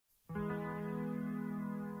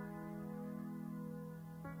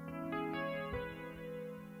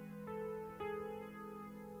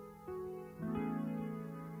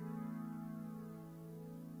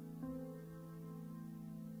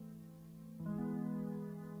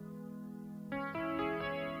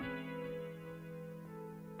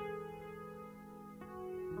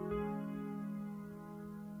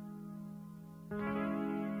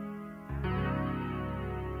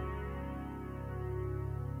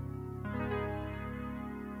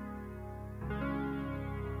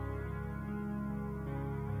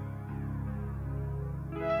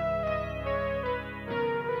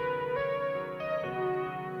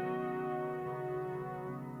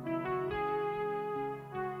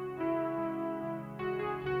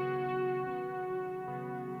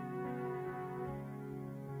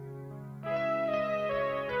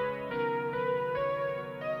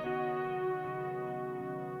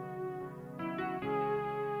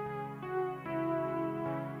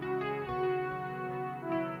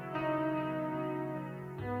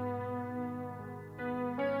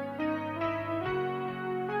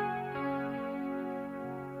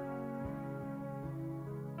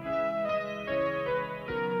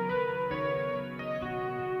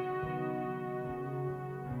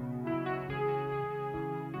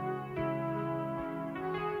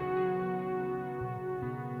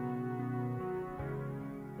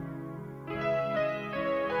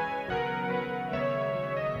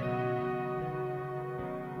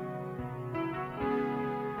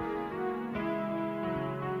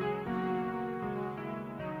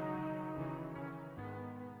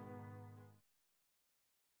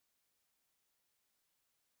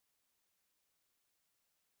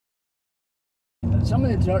some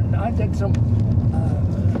of the church, I did some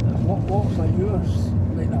walks like yours,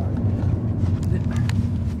 like that.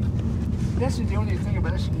 This is the only thing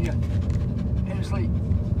about this here. It's like,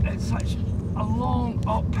 it's such a long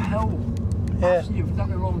uphill after you've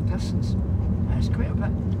done a long distance. It's quite a bit. I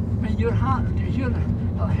mean, your heart, it'll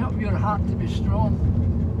help your heart to be strong.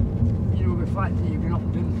 You know, the fact that you've been up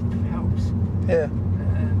and doing helps. Yeah.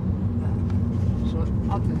 So,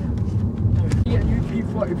 up to there. Now, you get a new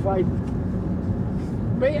P45.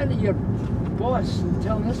 Write into your boss and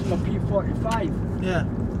tell them this is a P45. Yeah.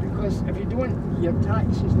 Because if you don't, your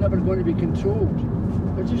tax is never going to be controlled.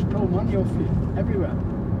 They'll just pull money off you everywhere.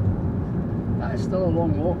 That is still a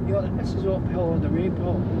long walk. You know, this is uphill all the way,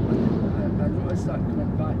 Paul. I noticed that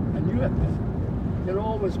coming back. I knew it. You're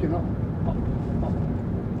always going up.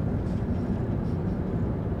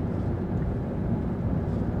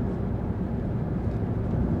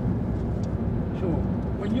 So,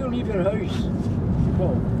 when you leave your house,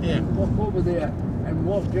 Paul, and walk over there and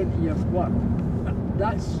walk into your work,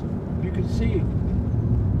 that's, you can see,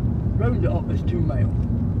 round it up is 2 miles.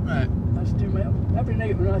 Right. That's 2 miles. Every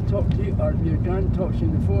night when I talk to you, or your grand talks to you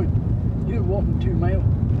on the phone, you're walking 2 miles.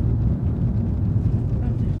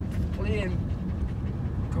 Playing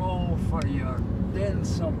golf or you're doing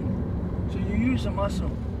something. So you use a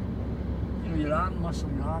muscle. You know, your arm muscle,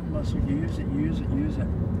 you use it.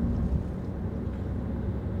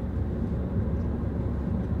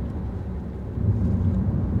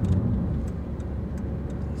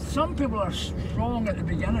 Some people are strong at the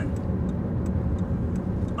beginning.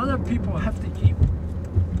 Other people have to keep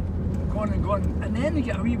going and going, and then they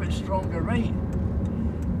get a wee bit stronger, right?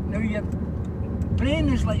 Now your brain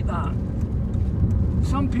is like that.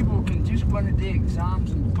 Some people can just go into the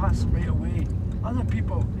exams and pass them right away. Other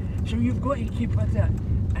people, so you've got to keep with it,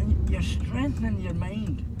 and you're strengthening your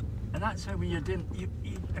mind, and that's how you're doing.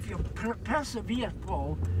 If you persevere,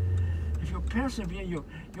 Paul. If you persevere,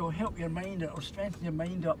 you'll help your mind, it'll strengthen your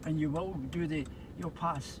mind up, and you will do you'll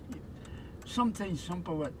pass. Sometimes some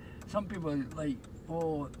people like,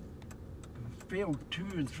 fail 2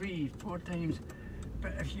 and 3, 4 times,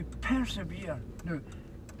 but if you persevere, now,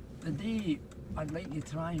 the day I'd like you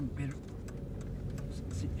to try and be,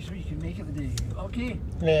 so you can make it the day, okay?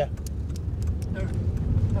 Yeah. Now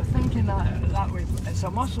thinking that way, it's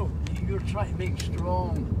a muscle you're trying to make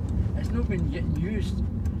strong. It's not been getting used.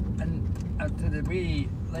 And to the way,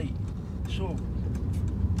 like, so,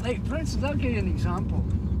 like, for instance, I'll give you an example.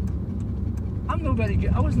 I'm not very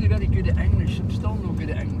good, I wasn't very good at English, I'm still no good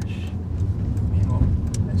at English. You know,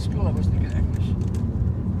 at school I wasn't good at English.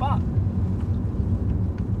 But,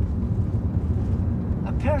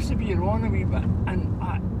 I persevered on a wee bit, and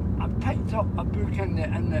I picked up a book in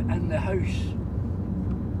the house.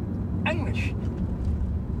 English.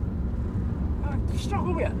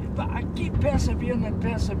 Struggle with it, but I keep persevering,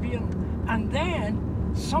 and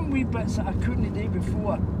then some wee bits that I couldn't the day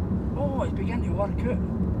before, it's beginning to work out,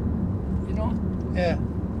 you know? Yeah.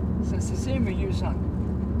 So it's the same with you, son,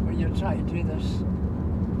 when you're trying to do this.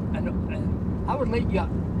 And I would like you,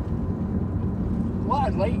 what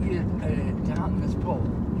I'd like you to happen is, Paul,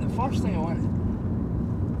 the first thing I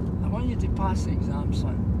want you to pass the exam,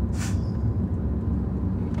 son.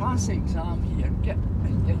 Pass the exam here, get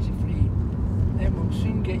you free. Then we'll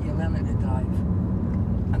soon get you learning to drive.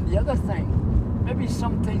 And the other thing, maybe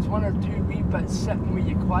sometimes 1 or 2 wee bits sitting with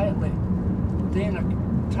you quietly, then I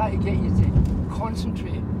try to get you to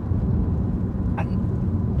concentrate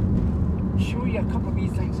and show you a couple of wee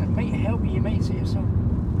things that might help you. You might say to yourself,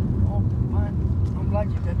 oh man, I'm glad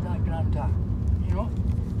you did that, Granddad. You know?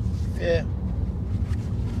 Yeah.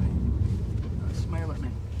 Smile at me.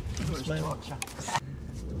 Smile.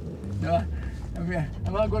 No,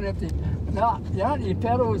 am I going to have to? No, the Auntie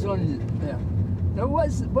Pearl's on there. Now what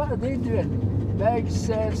are they doing? Meg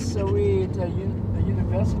says away to a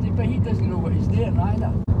university, but he doesn't know what he's doing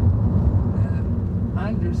either.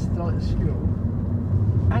 Andrew's still at school.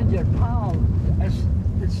 And your pal, is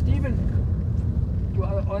Stephen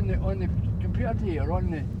on the computer to you, or on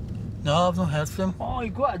the... No, I've not heard from him. Oh, he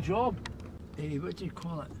got a job. Hey, what do you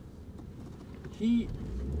call it?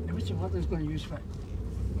 What's your mother's going to use for it?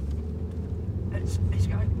 It's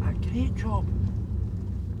got a great job.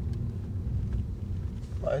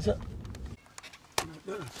 What is it?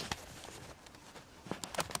 There.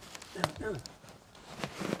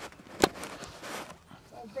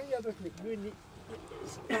 I'll bring you with me.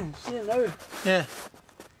 See it now? Yeah.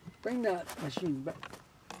 Bring that machine, but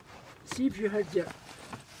see if you had a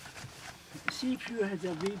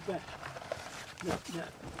wee bit.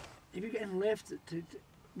 If you get in left,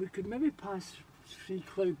 we could maybe pass 3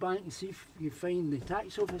 Cloud Bank and see if you find the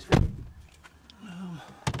tax office.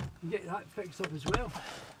 and get that fixed up as well.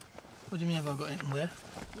 What do you mean have I got anything there?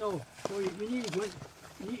 No, well, we need to go in,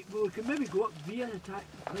 well, we can maybe go up via the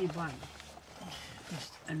clay bank.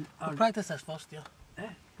 And We'll practice this first, yeah.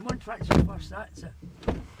 Come on, practice first, that's it.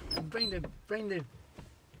 And bring the,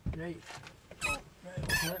 right. Oh, right,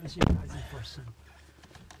 okay, let me see practice first, son.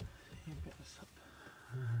 You pick this up.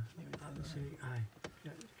 Let me see, aye.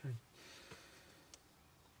 Yeah, good.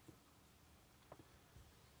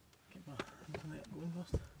 Get my internet going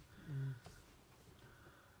first.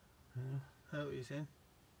 How are you saying?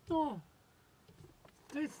 No.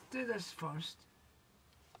 Do this first.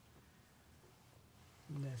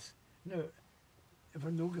 This. Now, if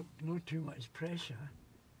we're no too much pressure,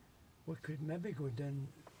 we could maybe go down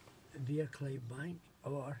via Clyde Bank,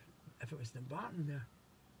 or if it was in Barton there,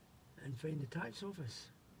 and find the tax office.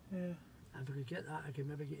 Yeah. And if we could get that, I could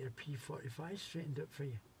maybe get your P45 straightened out for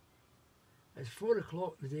you. It's 4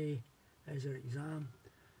 o'clock today is our exam.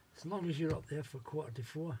 As long as you're up there for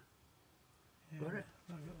 3:45. Yeah. Got it?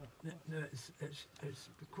 I got that. No, it's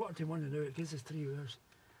 1:45 now. It gives us 3 hours.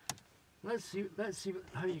 Let's see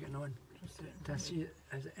how you're getting on. To see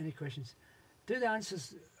is there any questions. Do the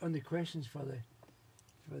answers on the questions for the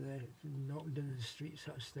knocking down the street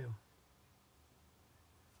sort of style.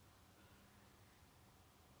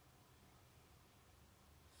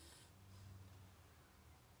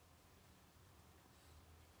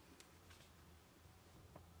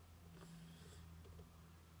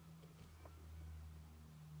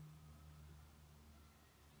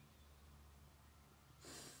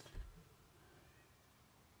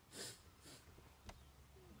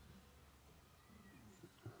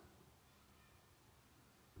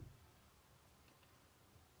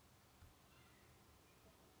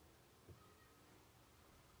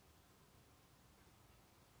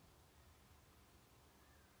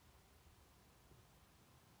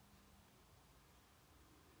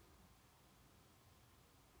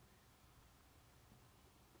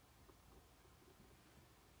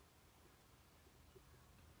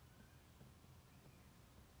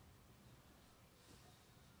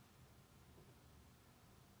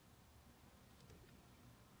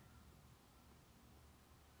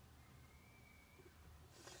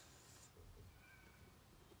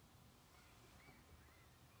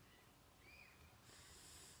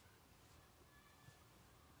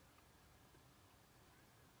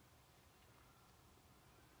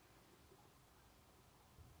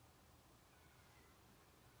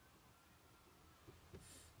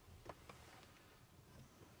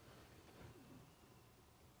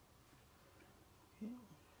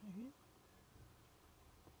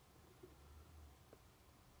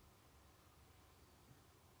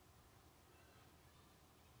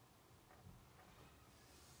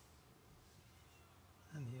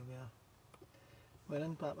 And here we are. We're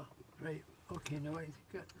in, Papa. Right. Okay. Now let me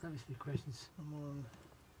see the questions. I'm on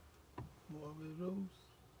what are the rules?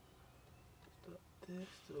 Start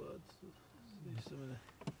test. So let's do some of the.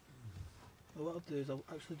 Well, what I'll do is I'll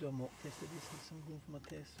actually do a mock test of this since I'm going for my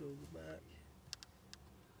test, so I'll go back.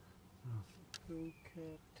 Oh. Full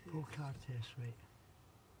car test. Full car test, right.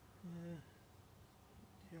 Yeah.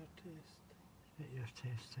 Your test. Get your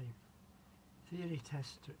test type. Theory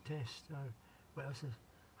test, what else is?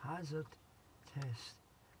 Hazard test.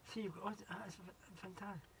 See, you've got, that's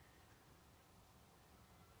fantastic.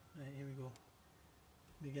 Right, here we go.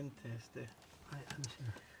 Begin test there. Right, I'm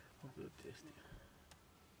seeing. I'll do a test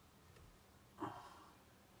here.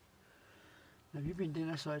 Have you been doing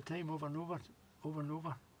this all the time, over and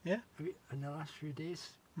over? Yeah. Have you, in the last few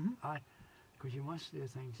days? Mm-hmm. Aye, because you must do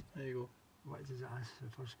things. There you go. What does it ask the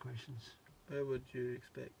first questions? Where would you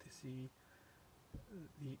expect to see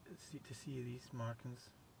these markings?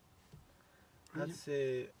 I'd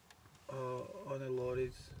say on a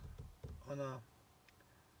lorries, on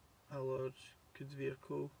a large goods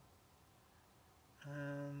vehicle,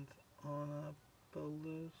 and on a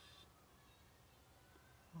builder's,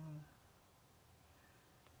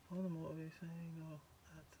 on a motorway sign, or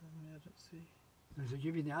at an emergency. Does it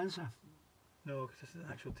give you the answer? No, because this is an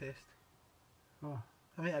actual test. Oh.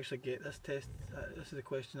 I might actually get this test. This is the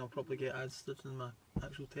question I'll probably get answered in my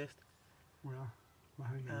actual test. Well,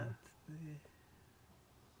 how you know?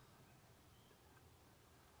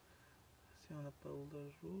 See, on a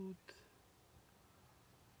builder's road.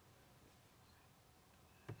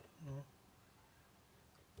 No.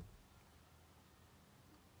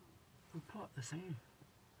 We'll plot the same.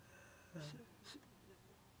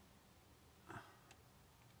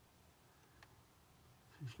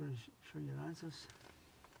 Just going to show your answers.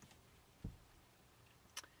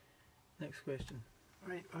 Next question.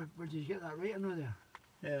 Right, did you get that right or no there?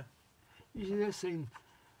 Yeah. You see this sign,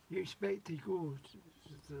 You expect to go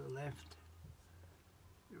to the left.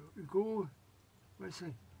 Go, what's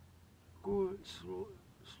it? Go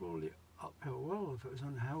slowly uphill. Well, if it was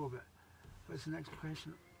on the hill a bit. What's the next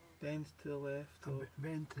question? Bend to the left. Or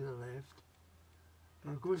Bend to the left.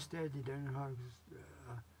 Or go steady down hard.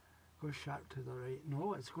 Go sharp to the right.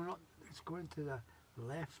 No, it's going up. It's going to the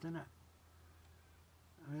left, isn't it?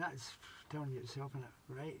 I mean, that's telling you itself, isn't it?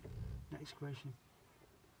 Right. Next question.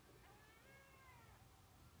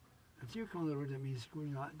 If you come on the road, it means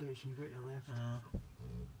going that direction. You go to your left.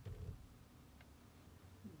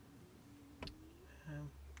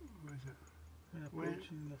 What is it? When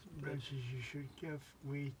approaching this bridge. Bridges you should give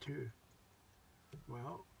way to.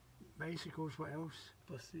 Well, bicycles. What else?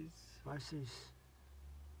 Buses. Buses.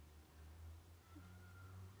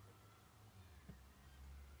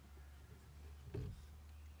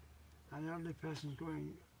 An elderly person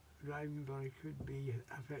driving by could be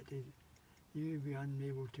affected. You would be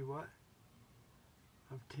unable to what?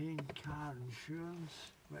 Obtain car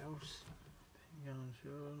insurance. What else? Obtain car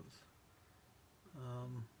insurance.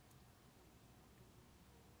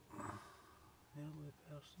 Elderly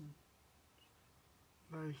person.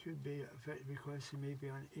 Well, he could be affected because he may be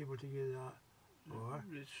unable to get that. Or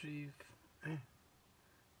retrieve.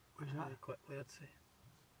 What's that? Very quickly, I'd say.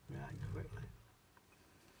 React quickly.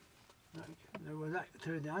 Now, was that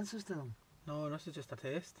two of the answers to them? No, this is just a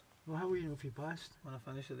test. Well, how will you know if you passed? When I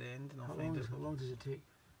finish at the end, and I'll How find it. long does it take?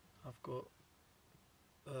 I've got.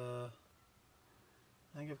 I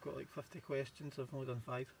think I've got like 50 questions. I've only done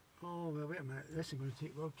 5. Oh, well, wait a minute. This is going to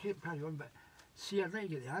take. Well, keep carry on, but see, I'd like to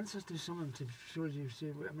get the answers to some of them to show you. Say,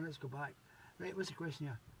 wait a minute, let's go back. Right, what's the question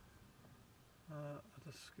here?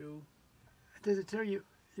 At a school. Does it tell you?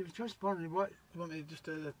 You've just wondering what? You want me to just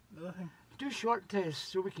do the other thing? Do short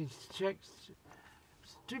tests so we can check.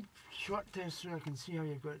 Do short tests so I can see how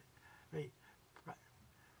you got it. Right.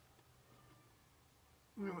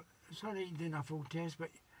 Well, it's not like doing a full test, but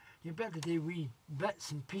you better do wee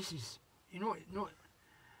bits and pieces. You know,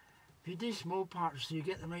 if you do small parts, so you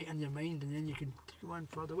get them right in your mind, and then you can go on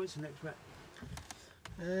further. What's the next bit?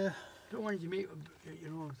 Don't want you to make, you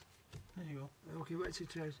know. There you go. Okay, what's the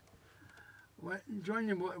test? Join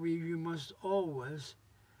the motorway, you must always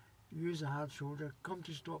use a hard shoulder. Come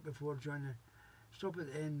to stop before joining. Stop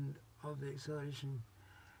at the end of the acceleration.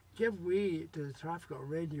 Give way to the traffic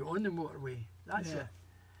already on the motorway. That's it.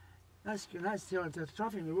 That's telling the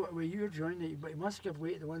traffic on the motorway you're joining it, but you must give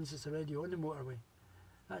way to the ones that's already on the motorway.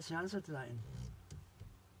 That's the answer to that.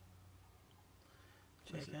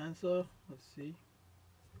 Check answer. Let's see.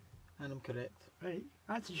 And I'm correct. Right.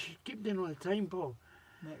 That's you should keep doing all the time, Paul.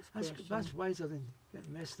 Next question. That's wiser than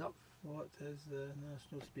getting messed up. What is the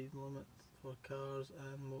national speed limit for cars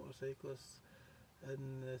and motorcyclists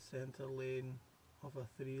in the centre lane of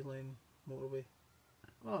a 3-lane motorway?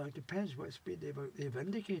 Well, it depends what speed they've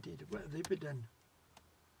indicated. What have they put in?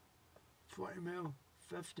 40 mile,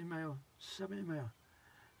 50 mile, 70 mile.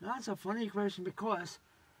 Now that's a funny question because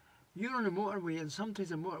you're on a motorway and sometimes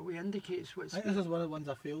the motorway indicates what speed. I think this is one of the ones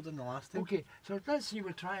I failed in the last time. Okay, so let's see,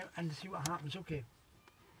 we'll try and see what happens. Okay.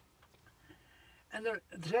 And the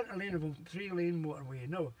centre lane of a 3-lane motorway.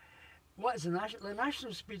 No. What is the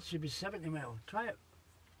national speed should be 70 mile. Try it.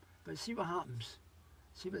 But see what happens.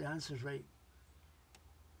 See what the answer's right.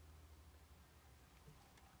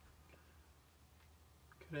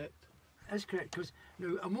 Correct. That's correct, because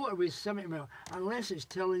now a motorway is 70 mile, unless it's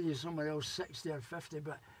telling you somewhere else 60 or 50,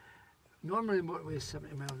 but normally a motorway is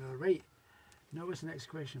 70 mile an hour, right? Now what's the next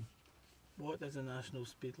question? What is the national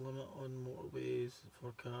speed limit on motorways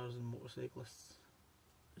for cars and motorcyclists?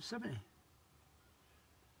 70.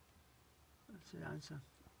 That's the answer.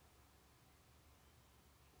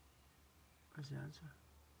 What's the answer?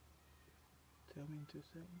 Tell me in 2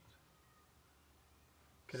 seconds.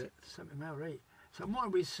 Correct. 70 mile, right. So a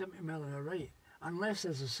motorway is 70 mile an hour, right? Unless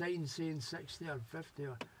there's a sign saying 60 or 50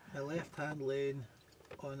 or... The left-hand lane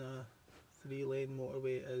on a 3-lane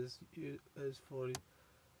motorway is for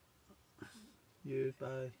used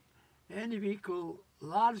by any vehicle,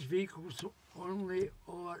 large vehicles only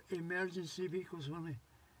or emergency vehicles only.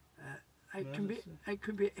 It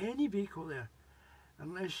could be any vehicle there,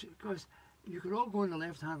 unless, because you could all go in the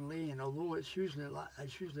left-hand lane, although it's usually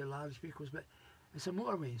large vehicles, but it's a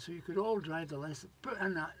motorway, so you could all drive the left. Put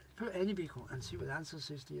any vehicle and see what the answer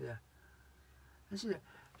says to you there. And see that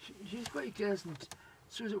she's quite guess,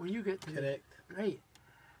 so that when you get to correct. Right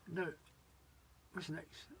now, what's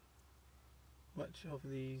next? Which of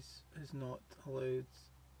these is not allowed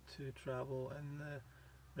to travel in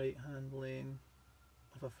the right-hand lane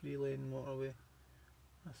of a 3-lane motorway?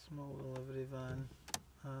 A small delivery van,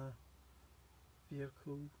 a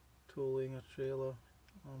vehicle towing a trailer,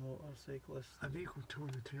 A motorcyclist. A vehicle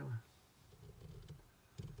towing a trailer.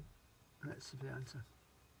 That's the answer.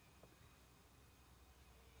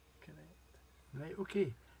 Correct. Right,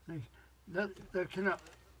 okay. Now, they're kind of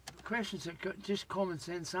questions that got just common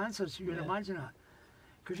sense answers, you can Yeah. imagine that.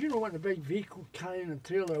 Because you don't want a big vehicle carrying a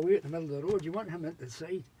trailer away at the middle of the road, you want him into the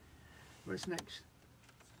side. What's next?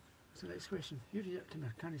 What's the next question? You read it to me,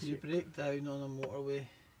 I can't see You it. break down on a motorway.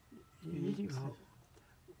 You need to help.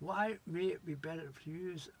 Why may it be better to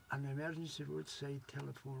use an emergency roadside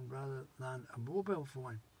telephone rather than a mobile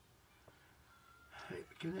phone? It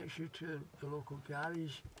connects you to the local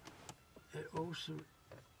garage. It also,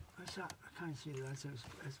 what's that? I can't see the answer.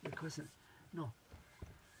 It's because no.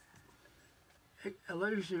 It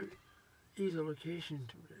allows you ease of location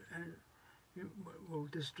and will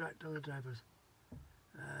distract other drivers.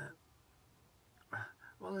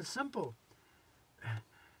 Well, it's simple.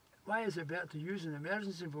 Why is it better to use an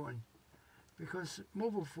emergency phone? Because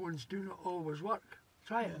mobile phones do not always work.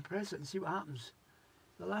 Try it and press it and see what happens.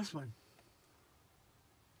 The last one.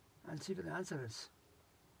 And see what the answer is.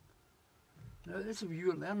 Now this is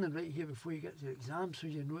you learning right here before you get to the exam, so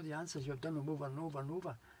you know the answers. You've done them over and over and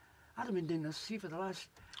over. I've been doing this, see, for the last...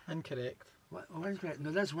 Incorrect. What? Oh, incorrect.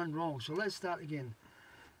 No, that's one wrong. So let's start again.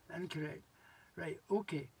 Incorrect. Right,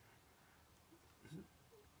 okay.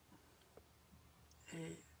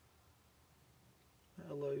 It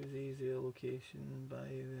allows easier location by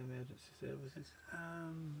the emergency services.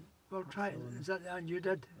 Well, try it. Is that the one you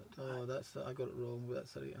did? Oh, that's I got it wrong, but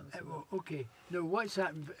that's the right answer. Well, okay. Now, what's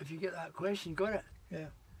that if you get that question? Got it? Yeah.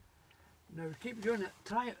 Now, keep doing it.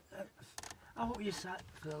 Try it. I hope you sat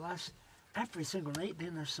for the last, every single night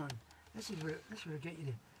doing this, son. This is where I get you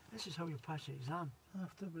to, this is how you pass your exam.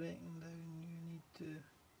 After breaking down, you need to...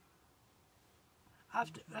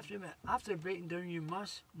 After breaking down, you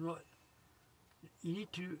must not, you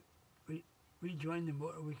need to rejoin the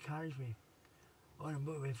motorway carriageway on a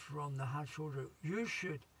motorway from the hard shoulder. You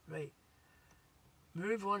should, right,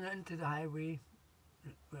 move on into the highway.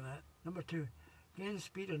 Wait a minute. Number 2, gain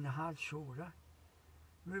speed on the hard shoulder.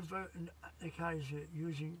 Move out in the carriageway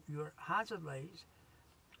using your hazard lights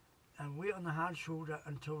and wait on the hard shoulder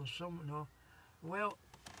until someone, no, well,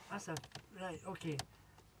 that's a, right, okay.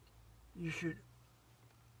 You should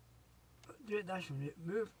do it this one.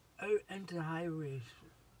 Move out into the highways.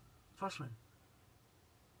 First one.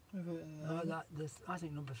 Move out in the No, highway. I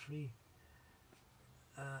think number 3.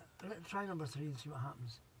 Let's try number 3 and see what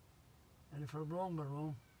happens. And if we're wrong, we're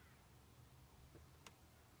wrong.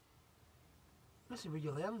 This is what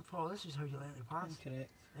you learn, Paul. This is how you learn to pass. Incorrect.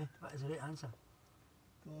 That is the right answer.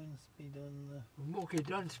 Going speed on the... Okay,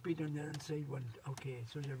 done speed on the inside one. Okay,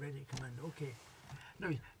 so you're ready to come in. Okay. Now,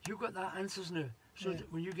 you've got that answers now. So Yeah.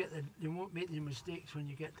 that when you get you won't make the mistakes when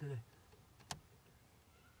you get to the...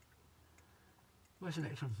 What's the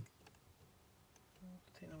next one?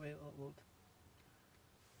 Taking away upload.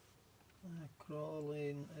 Crawl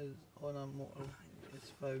lane is on a motor. It's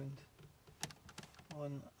found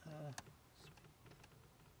on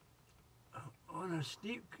On a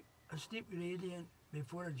steep gradient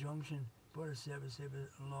before a junction for a service area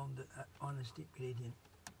along the on a steep gradient.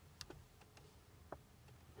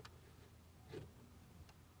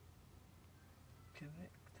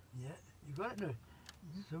 correct. Yeah, you got it now.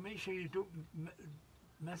 So make sure you don't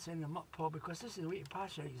mess any of them up, Paul, because this is the way to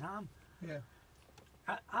pass your exam. Yeah.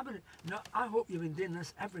 I hope you've been doing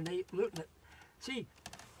this every night, looking at, see,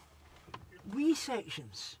 wee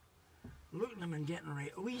sections, looking at them and getting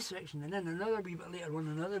right, a wee section, and then another wee bit later on,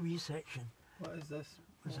 another wee section. What is this?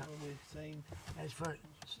 What's that? Motorway sign. It's for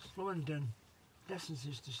slowing down,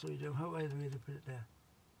 distances to slow you down, however way they put it there.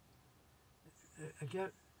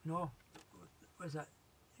 What's that?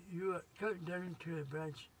 You are counting down to a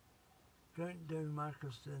bridge, counting down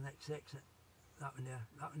markers to the next exit. That one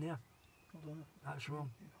there, Hold on. that's wrong.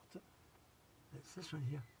 You got it. It's this one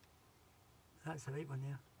here. That's the right one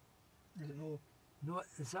there. Is it no? No,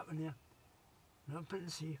 it's that one there. No, I'm putting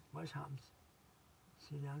C. What happens?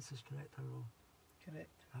 See the answer's correct or wrong. Correct.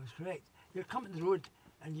 I was correct. You're coming to the road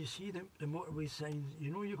and you see the motorway signs. You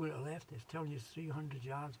know you're going to the left. It's telling you 300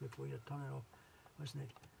 yards before you're turning off. What's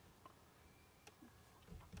next?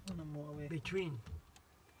 On a motorway. Between.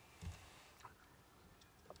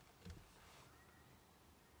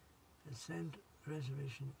 The send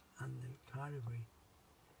reservation and the carriageway.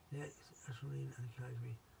 The exit lane and the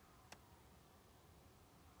carriageway.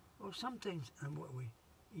 Well, sometimes in a motorway,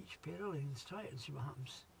 each pair of lanes, try it and see what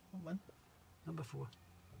happens. One. Number 4.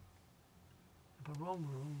 If we're wrong,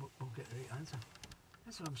 we'll get the right answer.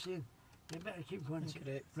 That's what I'm saying. You better keep going.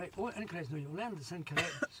 Incorrect. Right, oh, incorrect. No, you'll learn it's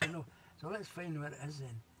incorrect. So no. So let's find where it is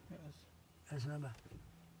then. It is. It's number.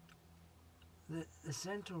 the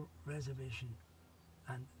central reservation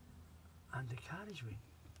and the carriageway.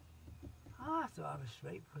 I thought I was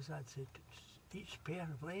right because I'd said each pair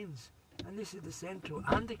of lanes, and this is the central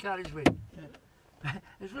and the carriageway. Yeah.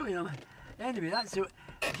 It's really not. Anyway, that's it.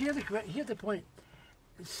 Here's the point.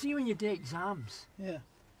 See, when you do exams, Yeah.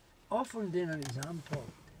 often doing an exam, Paul,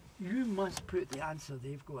 you must put the answer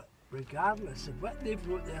they've got, regardless of what they've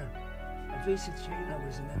wrote there. If they said China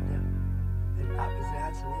was in India, and that was the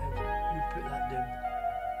answer there, you put that down.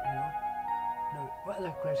 You know. Now, what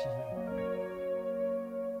other questions?